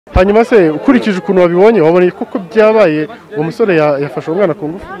hanyuma se ukurikije ukuntu wabibonye wabonye koko byabaye uwo musore yafashe umwana ku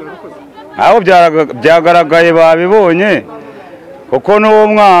ngufu aho byagaragaye babibonye kuko n'uwo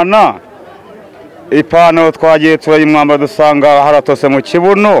mwana ipantaro twagiye turayimwamba dusanga haratose mu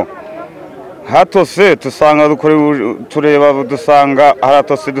kibuno hatose dusanga tureba dusanga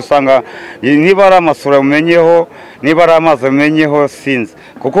haratose dusanga niba ari amasura umenyeho niba ari amazi umenyeho sinzi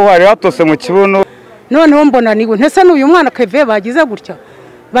kuko hari hatose mu kibuno noneho mbona niwe ntese n'uyu mwana Keve bagize gutya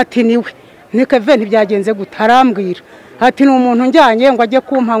bati niwe ni Keve ntibyagenze gutarambwira ati ni umuntu njyanye ngo ajye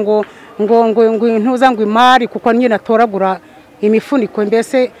kumpa ngo intuza ngo imari kuko nyine atoragura imifuniko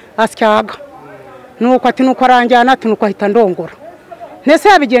mbese asyaga nuko ati nuko aranjyana ati nuko ahita ndongora ntese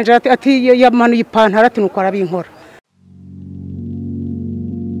yabigenje ati yamanuye ipantaro ati nuko arabinkora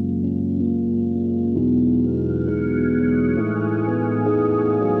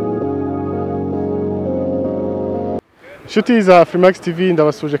Inshuti za Afrimax TV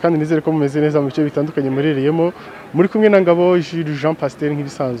ndabasuje kandi nizere ko mumeze neza mu bice bitandukanye murereyemo muri kumwe na Ngabo Jean Pasteur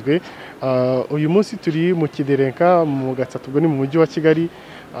nk'ibisanzwe uyu munsi turi mu Kiderenka mu Gatsatubwo ni mu mujyi wa Kigali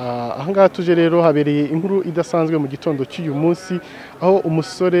aha ngaha tuje rero habereye inkuru idasanzwe mu gitondo cy'uyu munsi aho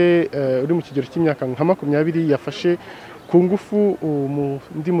umusore uri mu kigero cy'imyaka nka 20 yafashe ku ngufu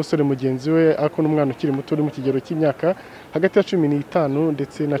undi musore mugenzi we ako n'umwana ukiri muto uri mu kigero cy'imyaka hagati ya 15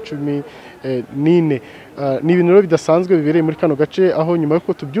 ndetse na 14 ni ibintu bidasanzwe bibereye muri kano gace aho nyuma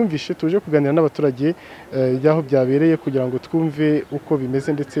yuko tubyumvishe tuje kuganira n'abaturage yaho byabereye kugira ngo twumve uko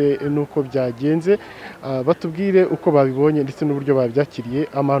bimeze ndetse nuko byagenze batubwire uko babibonye ndetse n'uburyo babyakiriye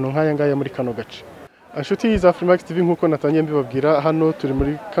amahano nk'aya ngaya muri kano gace. Inshuti za Afrimax TV nkuko natangiye mbibabwira hano turi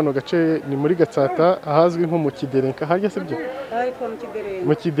muri kano gace ni muri Gatsata ahazwi nko mu Kiderenka harya sibyo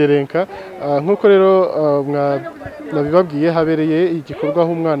mu Kiderenka nkuko rero nabibabwiye habereye igikorwa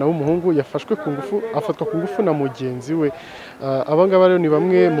aho umwana w'umuhungu yafashwe ku ngufu afatwa ku ngufu na mugenzi we abangaba rero ni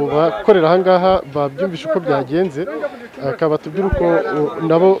bamwe mu bakorera aha ngaha babyumvisha uko byagenze akabatubwira uko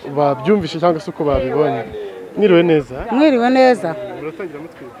nabo babyumvisha cyangwa se uko babibonye. Mwiriwe neza muratangira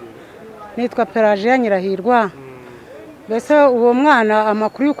mutwibwira. Nitwa Pelagie Nyirahirwa mbese uwo mwana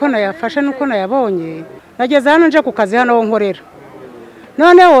amakuru yuko nayafashe nuko nayabonye nageze hano nje ku kazi hano nkorera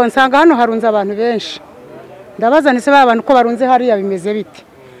noneho nsanga hano harunze abantu benshi ndabaza nise abantu ko barunze hariya bimeze biti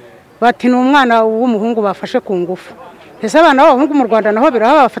bati ni umwana w'umuhungu bafashe ku ngufu ese abana b'abahungu mu Rwanda naho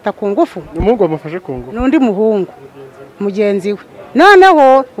biraba bafata ku ngufu umuhungu bamufashe ku ngufu n'undi muhungu mugenzi we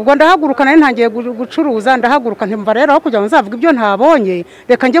noneho ubwo ndahaguruka nari ntangiye gucuruza ndahaguruka ntimva rero aho kugira ngo nzavuga ibyo ntabonye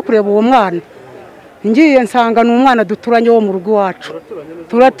reka njye kureba uwo mwana ngiye nsanga ni umwana duturanye wo mu rugo iwacu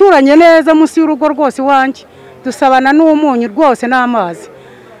turaturanye neza munsi y'urugo rwose iwanjye dusabana n'umunyu rwose n'amazi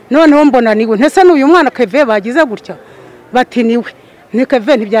noneho mbona niwe ntese n'uyu mwana Keve bagize gutya bati niwe ni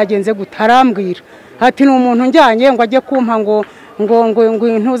Keve ntibyagenze gutarambwira ati ni umuntu njyanye ngo ajye kumpa ngo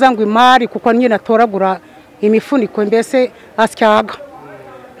intuza ngo imari kuko nyine atoragura imifuniko mbese asyaga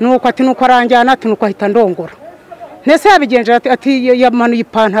nuko ati nuko aranjyana ati nuko ahita ndongora ntese yabigenje ati yamanuye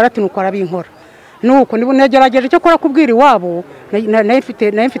ipantaro ati nuko arabinkora nuko nagerageje cyo kora kubwira iwabo naye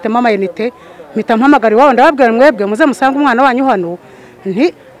mfite mama yenite mpita mpamagara iwabo ndababwira mwebwe muze musanga umwana wanyu hano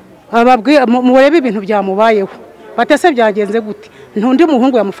nti ababwiye murebe ibintu byamubayeho batese byagenze gute ntundi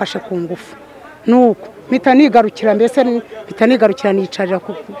muhungu yamufashe ku ngufu nuko mpita nigarukira mbese mpita nigarukira nicarira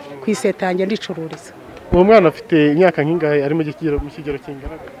ku iseta yanjye ndicururiza. Uwo mwana afite imyaka nk'ingahe ari mu kigero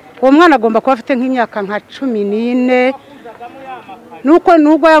kingana? Uwo mwana agomba kuba afite nk'imyaka nka 14 nuko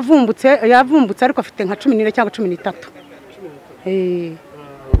nubwo yavumbutse ariko afite nka 14 cyangwa 13.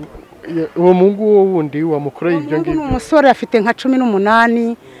 Uwo mungu wundi wamukoreye ibyo ngibyo umusore afite nka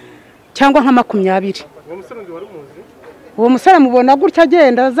 18 cyangwa nka 20. Uwo musore ndi wari muzi? Uwo musore mubona gutya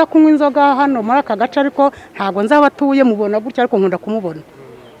agenda aza kunywa inzoga hano muri aka gace ariko ntago nzaba atuye mubona gutya ariko nkunda kumubona.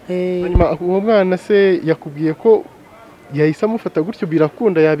 Hanyuma uwo mwana se yakubwiye ko yahise amufata gutyo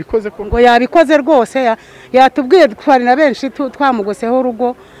birakunda yabikoze ko ngo yabikoze rwose yatubwiye twari na benshi twamugoseho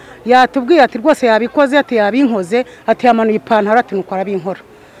urugo yatubwiye ati rwose yabikoze ati yabinkoze ati yamanuye ipantaro ati nuko arabinkora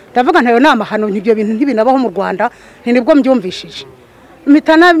ndavuga ntayo nama hano ibyo bintu ntibinabaho mu Rwanda nibwo mbyumvishije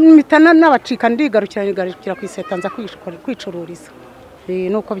mitana n'abacika ndigarukira ku iseta nza kwicururiza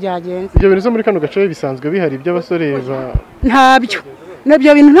nuko byagenze. Ibyo bintu zo muri kano gace bisanzwe bihari by'abasore ntabyo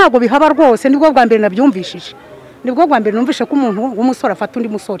nabyo bintu ntago bihaba rwose nibwo bwa mbere nabyumvishije nibwo bwa mbere numvishe ko umuntu w'umusore afata undi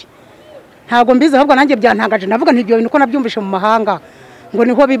musore ntago mbize ahubwo nanjye byantangaje navuga ntibyo bintu ko nabyumvishe mu mahanga ngo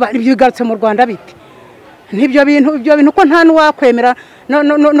niho bigarutse mu Rwanda biti ibyo bintu ko nta n'uwakwemera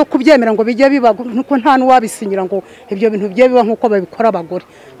no kubyemera ngo bijye biba nuko nta n'uwabisinyira ngo ibyo bintu bijye biba nkuko babikora abagore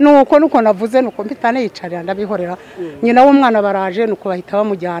nuko navuze nuko mpitane yicarira ndabihorera nyina w'umwana baraje nuko bahita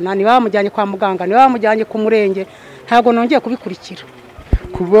bamujyana ni bamujyanye kwa muganga ni bamujyanye ku murenge ntago nongeye kubikurikira.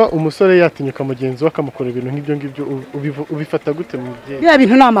 kuba umusore yatinyuka mugenzi we akamukora ibintu nk'ibyo ngibyo ubifata gute mu byeyi? Bya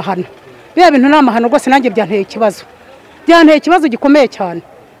bintu ni amahano, bya bintu ni amahano rwose. Nanjye byanteye ikibazo gikomeye cyane,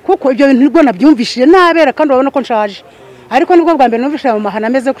 kuko ibyo bintu nibwo nabyumvishije nabera kandi urabona ko nshaje, ariko nibwo bwa mbere numvishije mu mahano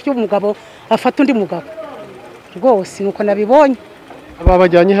ameze gutyo, umugabo afata undi mugabo rwose, nuko nabibonye. Aba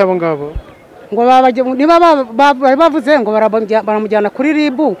bajyanye abo ngabo ngo niba bavuze ngo baramujyana kuri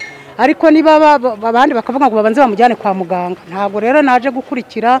ribu, ariko niba abandi bakavuga ngo babanze bamujyane kwa muganga. Ntabwo rero naje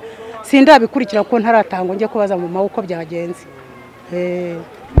gukurikira, sindabikurikira kuko ntaratanga njye kubaza mu mama uko byagenze.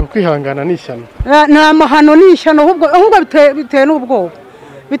 Kwihangana ni ishyano, ni amahano ni ishyano, ahubwo biteye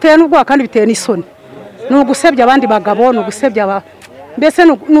n'ubwoba kandi biteye n'isoni. Ni ugusebya abandi bagabo, ni ugusebya mbese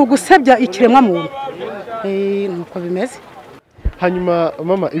ni ugusebya ikiremwa muntu. Nuko bimeze. Hanyuma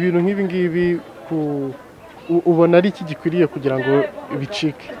mama, ibintu nk'ibi ngibi ubona ari iki gikwiriye kugira ngo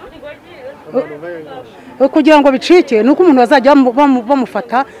bicike? Kugira ngo bicike nuko umuntu bazajya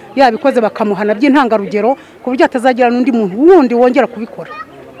bamufata yabikoze bakamuhana by'intangarugero, ku buryo atazagira n'undi muntu wundi wongera kubikora.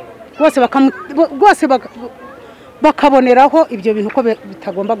 Rwose bakaboneraho ibyo bintu ko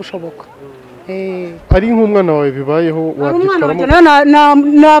bitagomba gushoboka. Ari nk'umwana wawe bibayeho wabyitwaramo?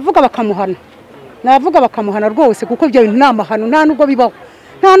 Navuga bakamuhana rwose, kuko ibyo bintu ni amahano, nta nubwo bibaho,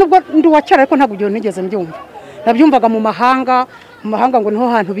 nta nubwo ndi wa kera, ariko ntabwo ibyo nigeze mbyumva. Nabyumvaga mu mahanga ngo niho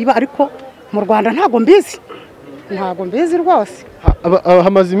hantu biba, ariko mu Rwanda ntabwo mbizi rwose.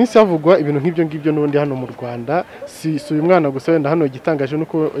 Hamaze iminsi havugwa ibintu nk'ibyo ngibyo n'ubundi hano mu Rwanda, si uyu mwana gusa, wenda hano igitangaje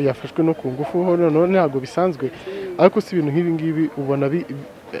nuko yafashwe no kungufu, none ntabwo bisanzwe, ariko si ibintu nk'ibi ngibi ubona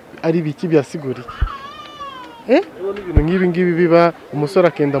ari biki byasiguriye? Ibintu nk'ibi ngibi biba, umusore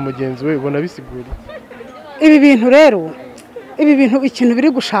akenda mugenzi we, ubona bisiguriye? Ibi bintu rero, ikintu biri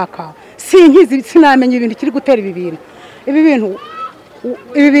gushaka sinamenya ibintu kiri gutera ibi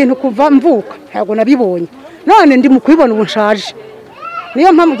bintu kuva mvuka ntabwo nabibonye, none ndi mu kubibona ubu nshaje.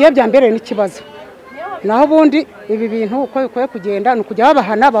 Niyo mpamvu giye byambereye n'ikibazo. Naho ubundi ibi bintu uko bikwiye kugenda ni ukujya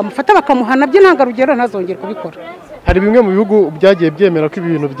babahana, bamufata bakamuhana by'intangarugero, ntazongere kubikora. Hari bimwe mu bihugu byagiye byemera ko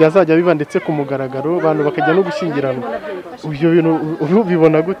ibintu byazajya biba ndetse ku mugaragaro, abantu bakajya no gushyingirana. Ibyo bintu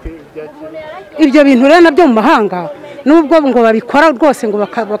ubibona gute? Ibyo bintu rero nabyo mu mahanga nubwo ngo babikora rwose, ngo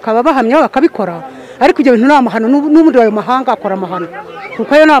bakaba bahamya bakabikora, ariko ibyo bintu ni amahano, n'ubundi ayo mahanga akora amahano,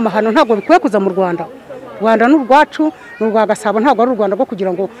 kuko ayo ni amahano, ntabwo bikwiye kuza mu Rwanda. Rwanda ni urwacu, ni urwa Gasabo, ntabwo ari u Rwanda rwo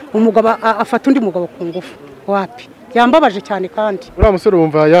kugira ngo umugabo afate undi mugabo ku ngufu. Wapi, byambabaje cyane. Kandi uriya musore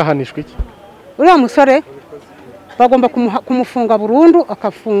wumva yahanishwa iki? Uriya musore bagomba kumufunga burundu,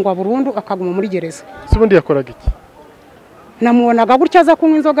 akafungwa burundu, akaguma muri gereza. Si ubundi yakoraga iki? Namubonaga gutya aza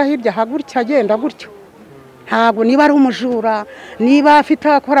kunywa inzoga hirya hagutya, agenda gutyo. Ntabwo niba ari umujura, niba afite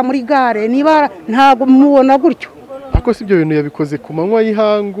akora muri gare, ntabwo mubona gutyo. Ako si ibyo bintu yabikoze ku manywa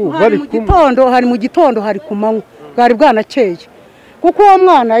y'ihangu, hari mu gitondo, hari ku manywa, bwari bwanakeye. Kuko uwo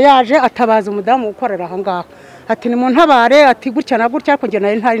mwana yaje atabaza umudamu ukorera aha ngaha, ati ni mu ntabare, ati gutya na gutya, ariko njye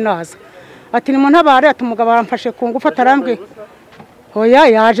nari ntari naza. Ati ni mu ntabare, ati umugabo aramfashe ku ngufu, atarambwe. Oya,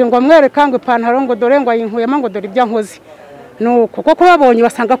 yaje ngo amwereka ngo ipantaro, ngo dore ngo ayinkuyemo, ngo dore ibyo nkoze. Nuko koko babonye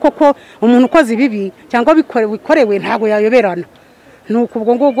basanga koko umuntu ukoze ibibi cyangwa bikorewe ntabwo yayoberana. Nuko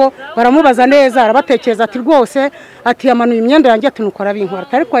ubwo ngubwo baramubaza neza, arabatekereza ati rwose, ati yamanuye imyenda yanjye, ati nuko arabinkora,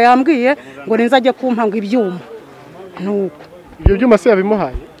 ariko yambwiye ngo ninzajye kumpanga ibyuma. Nuko ibyo byuma se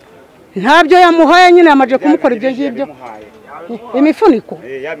yabimuhaye? Ntabyo yamuhaye, nyine yamaje kumukora ibyo ngibyo. Imifuniko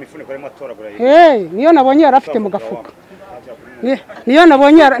ya mifuniko arimo atoragura, niyo nabonye yari afite mu gafuka, niyo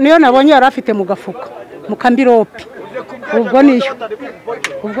nabonye yari afite mu gafuka, mu kambirope. Ubwo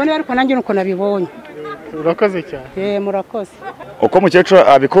niyo ariko nanjye nuko nabibonye. Urakoze cyane. Murakoze. Uko mukecuru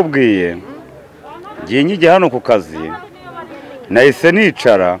abikubwiye, ngiye njye hano ku kazi, nahise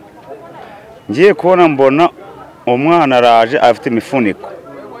nicara, ngiye kubona mbona umwana araje afite imifuniko,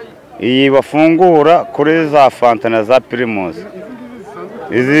 iyi bafungura kuri za fanta na za Primus,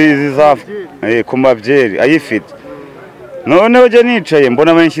 izi za ku mabyeri ayifite. Noneho njye nicaye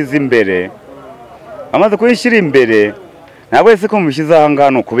mbona banshyize imbere, amaze kuyishyira imbere, ntabwo yese ko mubishyize aha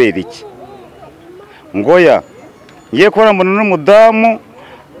ngaha ni kubera iki? Ngoya ngiye kubona mbona n'umudamu,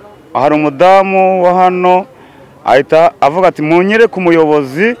 hari umudamu wa hano ahita avuga ati munyere ku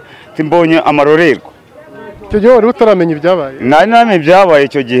muyobozi, mbonye amarorerwa. Icyo gihe wari utaramenya ibyabaye? Nari namenye ibyabaye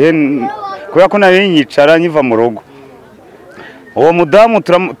icyo gihe, kubera ko nari nyicara nkiva mu rugo. Uwo mudamu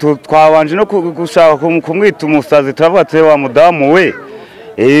twabanje no gushaka kumwita umusazi, turavuga ati wa mudamu we,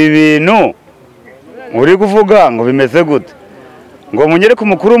 ibi bintu uri kuvuga ngo bimeze gute? Ngo munyere ku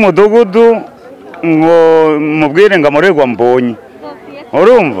mukuru w'umudugudu, ngo mubwire ngo amurerwa mbonye.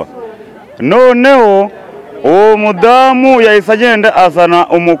 Urumva? Noneho uwo mudamu yahise agenda azana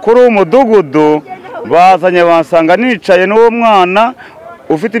umukuru w'umudugudu, bazanye bansanga nicaye n'uwo mwana,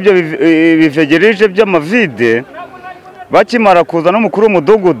 ufite ibyo bivegereje by'amavide. Bakimara kuza n'umukuru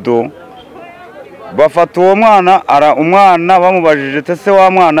w'umudugudu bafata uwo mwana, umwana bamubajije ese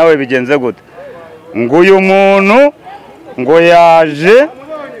wa mwana we bigenze gute, ngo uyu muntu ngo yaje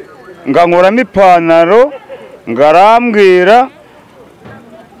ngankuramo ipantaro ngo arambwira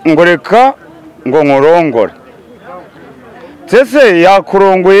ngo reka ngo nkurongore. ese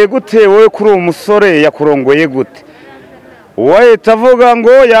yakurongoye gute wowe kuri uwo musore, yakurongoye gute? Uwahita avuga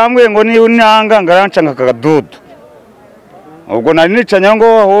ngo yambwiye ngo niba untanga ngaranca nk'akadudu. Ubwo nari nicanya ngo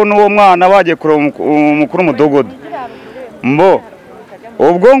aho n'uwo mwana bagiye kure umukuru w'umudugudu. Mbo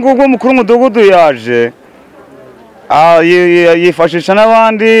ubwo ngubwo umukuru w'umudugudu yaje yifashisha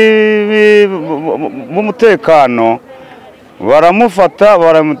n'abandi b'umutekano, baramufata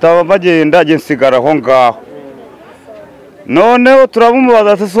bagenda nsigara aho ngaho. Noneho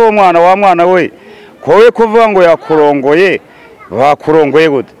turabumubaza ese uwo mwana, wa mwana we kowe kuvuga ngo yakurongoye, bakurongoye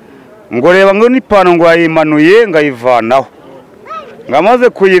gute? Ngo reba ngo n'ipantaro ngo yayimanuye ngayivanaho, ngamaze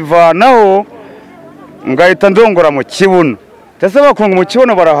kuyivanaho ngahita ndongora mu kibuno. Ese bakunga mu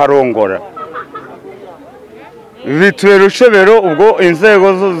kibuno baraharongora, bitubera urushebero. Ubwo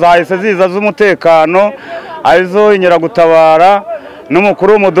inzego zahise ziza z'umutekano arizo inkeragutabara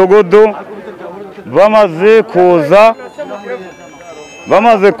n'umukuru w'umudugudu bamaze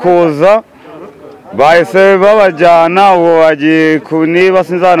kuza bahise babajyana. ubu bagiye niba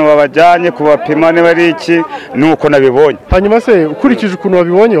sinzi ahantu babajyanye kubapima niba ari iki, nuko nabibonye. Hanyuma se ukurikije ukuntu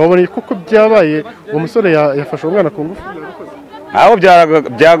wabibonye wabonye koko byabaye uwo musore yafashe umwana ku ngufu? Aho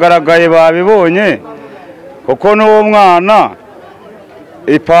byagaragaye babibonye, kuko n'uwo mwana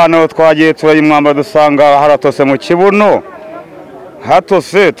ipantaro twagiye turayimwambara dusanga haratose mu kibuno,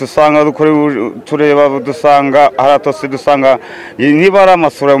 hatose tureba dusanga haratose, dusanga niba ari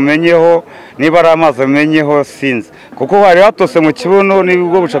amasura umenyeho, niba ari amazi umenyeho sinzi, kuko hari hatose mu kibuno.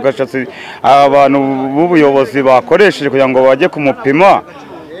 Nibwo bushakashatsi abantu b'ubuyobozi bakoresheje kugira ngo bajye kumupima,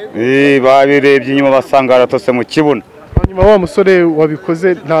 babirebye inyuma basanga haratose mu kibuno. Hanyuma wa musore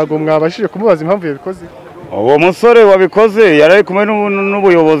wabikoze ntago mwabashije kumubaza impamvu yabikoze? Uwo musore wabikoze yari kumwe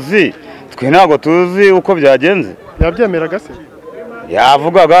n'ubuyobozi, twe ntago tuzi uko byagenze. Yabyemeraga se?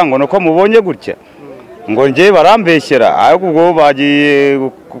 Yavugaga ngo nuko mubonye gutya, ngo njye barambeshyera. Ariko ubwo bagiye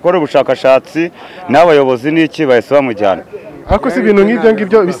gukora ubushakashatsi n'abayobozi n'iki bahise bamujyana. Ariko si ibintu nk'ibyo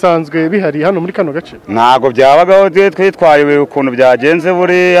ngibyo bisanzwe bihari hano muri kano gace? Ntago byabagaho, twe twariwe ukuntu byagenze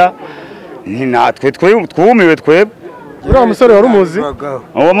buriya, ni natwe twumiwe twebwe. Uriya musore wari umuzi?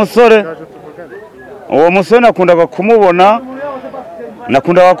 Uwo musore nakundaga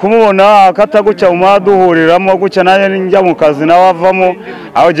kumubona akata gutya mu maduhuriramo gutya, nanjye njya mu kazi nawe avamo,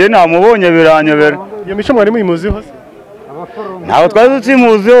 aho je namubonye biranyobera. Iyo mico mwari muyimuziho se? Ntaho twari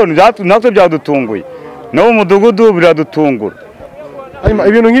tuzimuziho, natwe byadutunguye, no mu mudugudu biradutungura. Hanyuma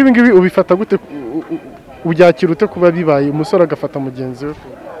ibintu nk'ibi ngibi ubifata gute, ubyakira ute kuba bibaye umusore agafata mugenzi we?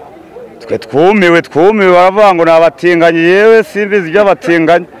 Twe twumiwe baravuga ngo ni abatinganyi. Yewe simbizi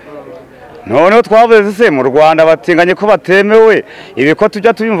iby'abatinganyi. Noneho twavuze se mu Rwanda abatinganyi ko batemewe, ibi ko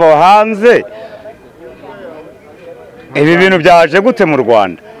tujya tuyumva hanze, ibi bintu byaje gute mu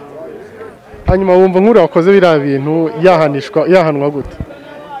Rwanda? Hanyuma wumva nkuru wakoze biriya bintu yahanwa gute?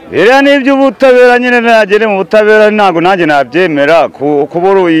 Biriya ni iby'ubutabera nyine, nagere mu butabera. Ntabwo nanjye nabyemera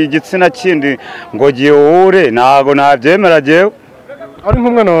kubura igitsina kindi ngo gihure, ntabwo nabyemera jewe. Ari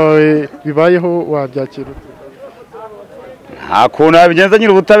nk'umwana wawe bibayeho wabyakira ute? Nta kuntu yabigenza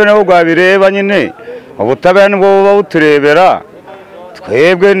nyine, ubutabera nabwo bwabireba nyine. Ubutabera nibwo buba buturebera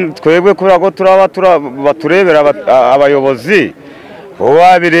twebwe, kubera ko baturebera abayobozi, bo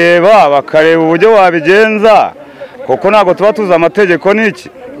babireba bakareba uburyo wabigenza, kuko ntabwo tuba tuzi amategeko n'iki.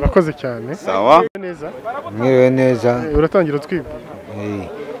 Urakoze cyane. Sawa. Mwiriwe neza. Uratangira twibwe?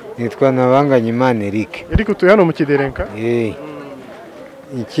 Nitwa Nabanganyimana Eric. Eric utuye hano mu Kiderenka?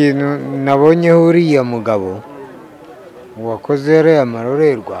 Ikintu nabonyeho uriya mugabo wakoze uriya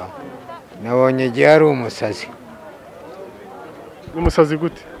marorerwa, nabonye igihe ari umusazi. Umusazi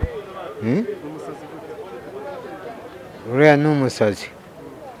gute? Uriya ni umusazi.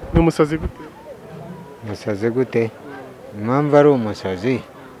 Ni umusazi gute? Umusazi gute? Impamvu ari umusazi,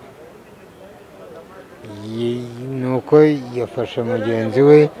 nuko yafashe mugenzi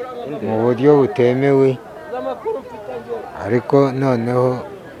we mu buryo butemewe, ariko noneho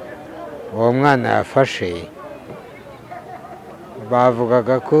uwo mwana yafashe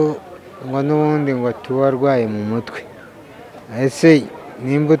bavugaga ko ngo n'ubundi ngo tuba arwaye mu mutwe. Ese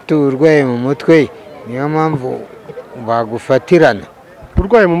nimba urwaye mu mutwe niyo mpamvu bagufatirana?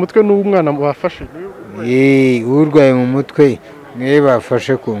 Urwaye mu mutwe n'umwana bafashe? Urwaye mu mutwe niwe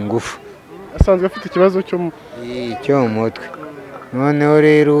bafashe ku ngufu. Asanzwe afite ikibazo cyo mu mutwe. noneho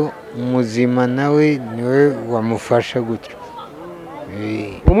rero umuzima nawe niwe wamufasha gutyo.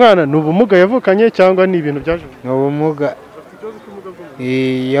 umwana ni ubumuga yavukanye cyangwa ni ibintu byaje ni ubumuga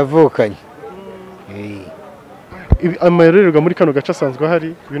yavukanye. amarorerwa muri kano gace asanzwe ahari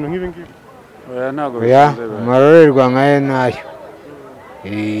ibintu nk'ibi ngibi amarorerwa nk'ayo nayo.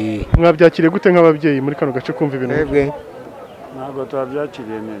 mwabyakiriye gute nk'ababyeyi muri kano gace kumva ibintu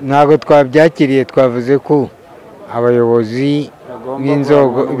ntabwo twabyakiriye twavuze ko abayobozi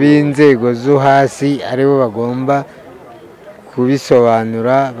b'inzego zo hasi aribo bagomba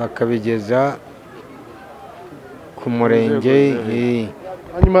kubisobanura bakabigeza ku murenge.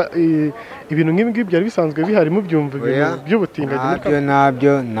 hanyuma ibintu nk'ibi ngibi byari bisanzwe bihari mu byumva ibintu by'ubutinganyi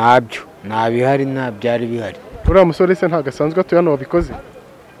ntabyo nta bihari nta byari bihari. uriya musore se ntabwo asanzwe atuye hano wabikoze?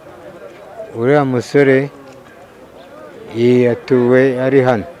 uriya musore atuwe ari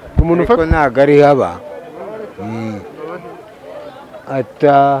hano ariko ntabwo ari haba,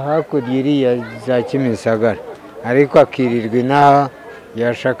 ata hakurya iriya za Kimisagara ariko akirirwa inaha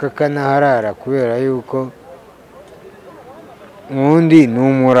yashaka akanaharara kubera yuko ubundi ni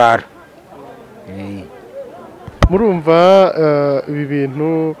umurara. murumva ibi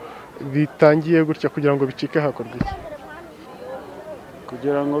bintu bitangiye gutya kugira ngo bicike hakorwa iki?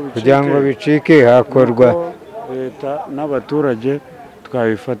 kugira ngo bicike hakorwa leta n'abaturage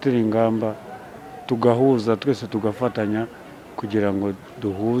twabifatira ingamba tugahuza twese tugafatanya kugira ngo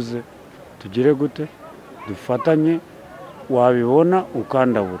duhuze tugire gute dufatanye, wabibona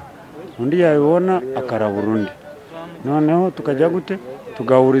ukandabura undi yabibona akarabura undi, noneho tukajya gute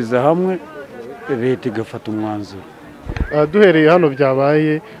tugahuriza hamwe leta igafata umwanzuro. duhereye hano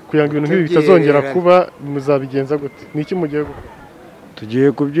byabaye kugira ngo ibintu nk'ibi bitazongera kuba muzabigenza gute? ni iki mugiye gukora?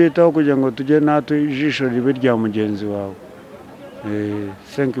 tugiye kubyitaho kugira ngo tujye natwe ijisho ribe rya mugenzi wawe.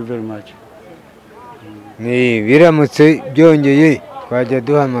 Thank you very much. biramutse byongeye twajya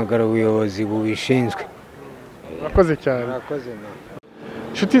duhamagara ubuyobozi bubishinzwe. murakoze cyane.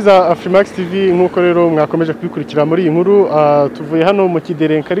 inshuti za Afrimax TV nk'uko rero mwakomeje kubikurikira muri iyi nkuru, tuvuye hano mu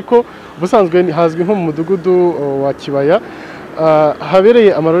Kiderenka ariko ubusanzwe hazwi nko mu mudugudu wa Kibaya,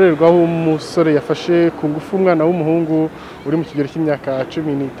 habereye amarorerwa aho umusore yafashe ku ngufu umwana w'umuhungu uri mu kigero cy'imyaka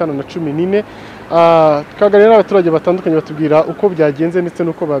 15 na 14. Twaganira n'abaturage batandukanye batubwira uko byagenze ndetse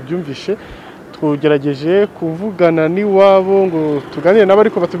n'uko babyumvishe. Tugerageje kuvugana n'iwabo ngo tuganire nabo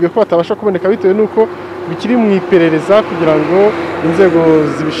ariko batubwiye ko batabasha kuboneka bitewe n'uko bikiri mu iperereza kugira ngo inzego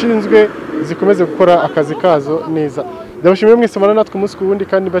zibishinzwe zikomeze gukora akazi kazo neza. Ndabashimiye mwese mwana natwe umunsi ku wundi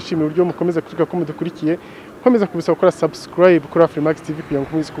kandi bashimiye uburyo mukomeza kutuka ko mudukurikiye. Komeza kubisaba gukora subscribe kuri Afrimax TV kugira ngo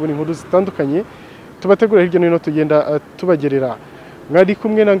mukomeze kubona inkuru zitandukanye tubategura hirya no hino tugenda tubagerera. Mwari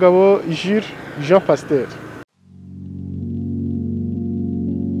kumwe na Ngabo Jean Pasteur.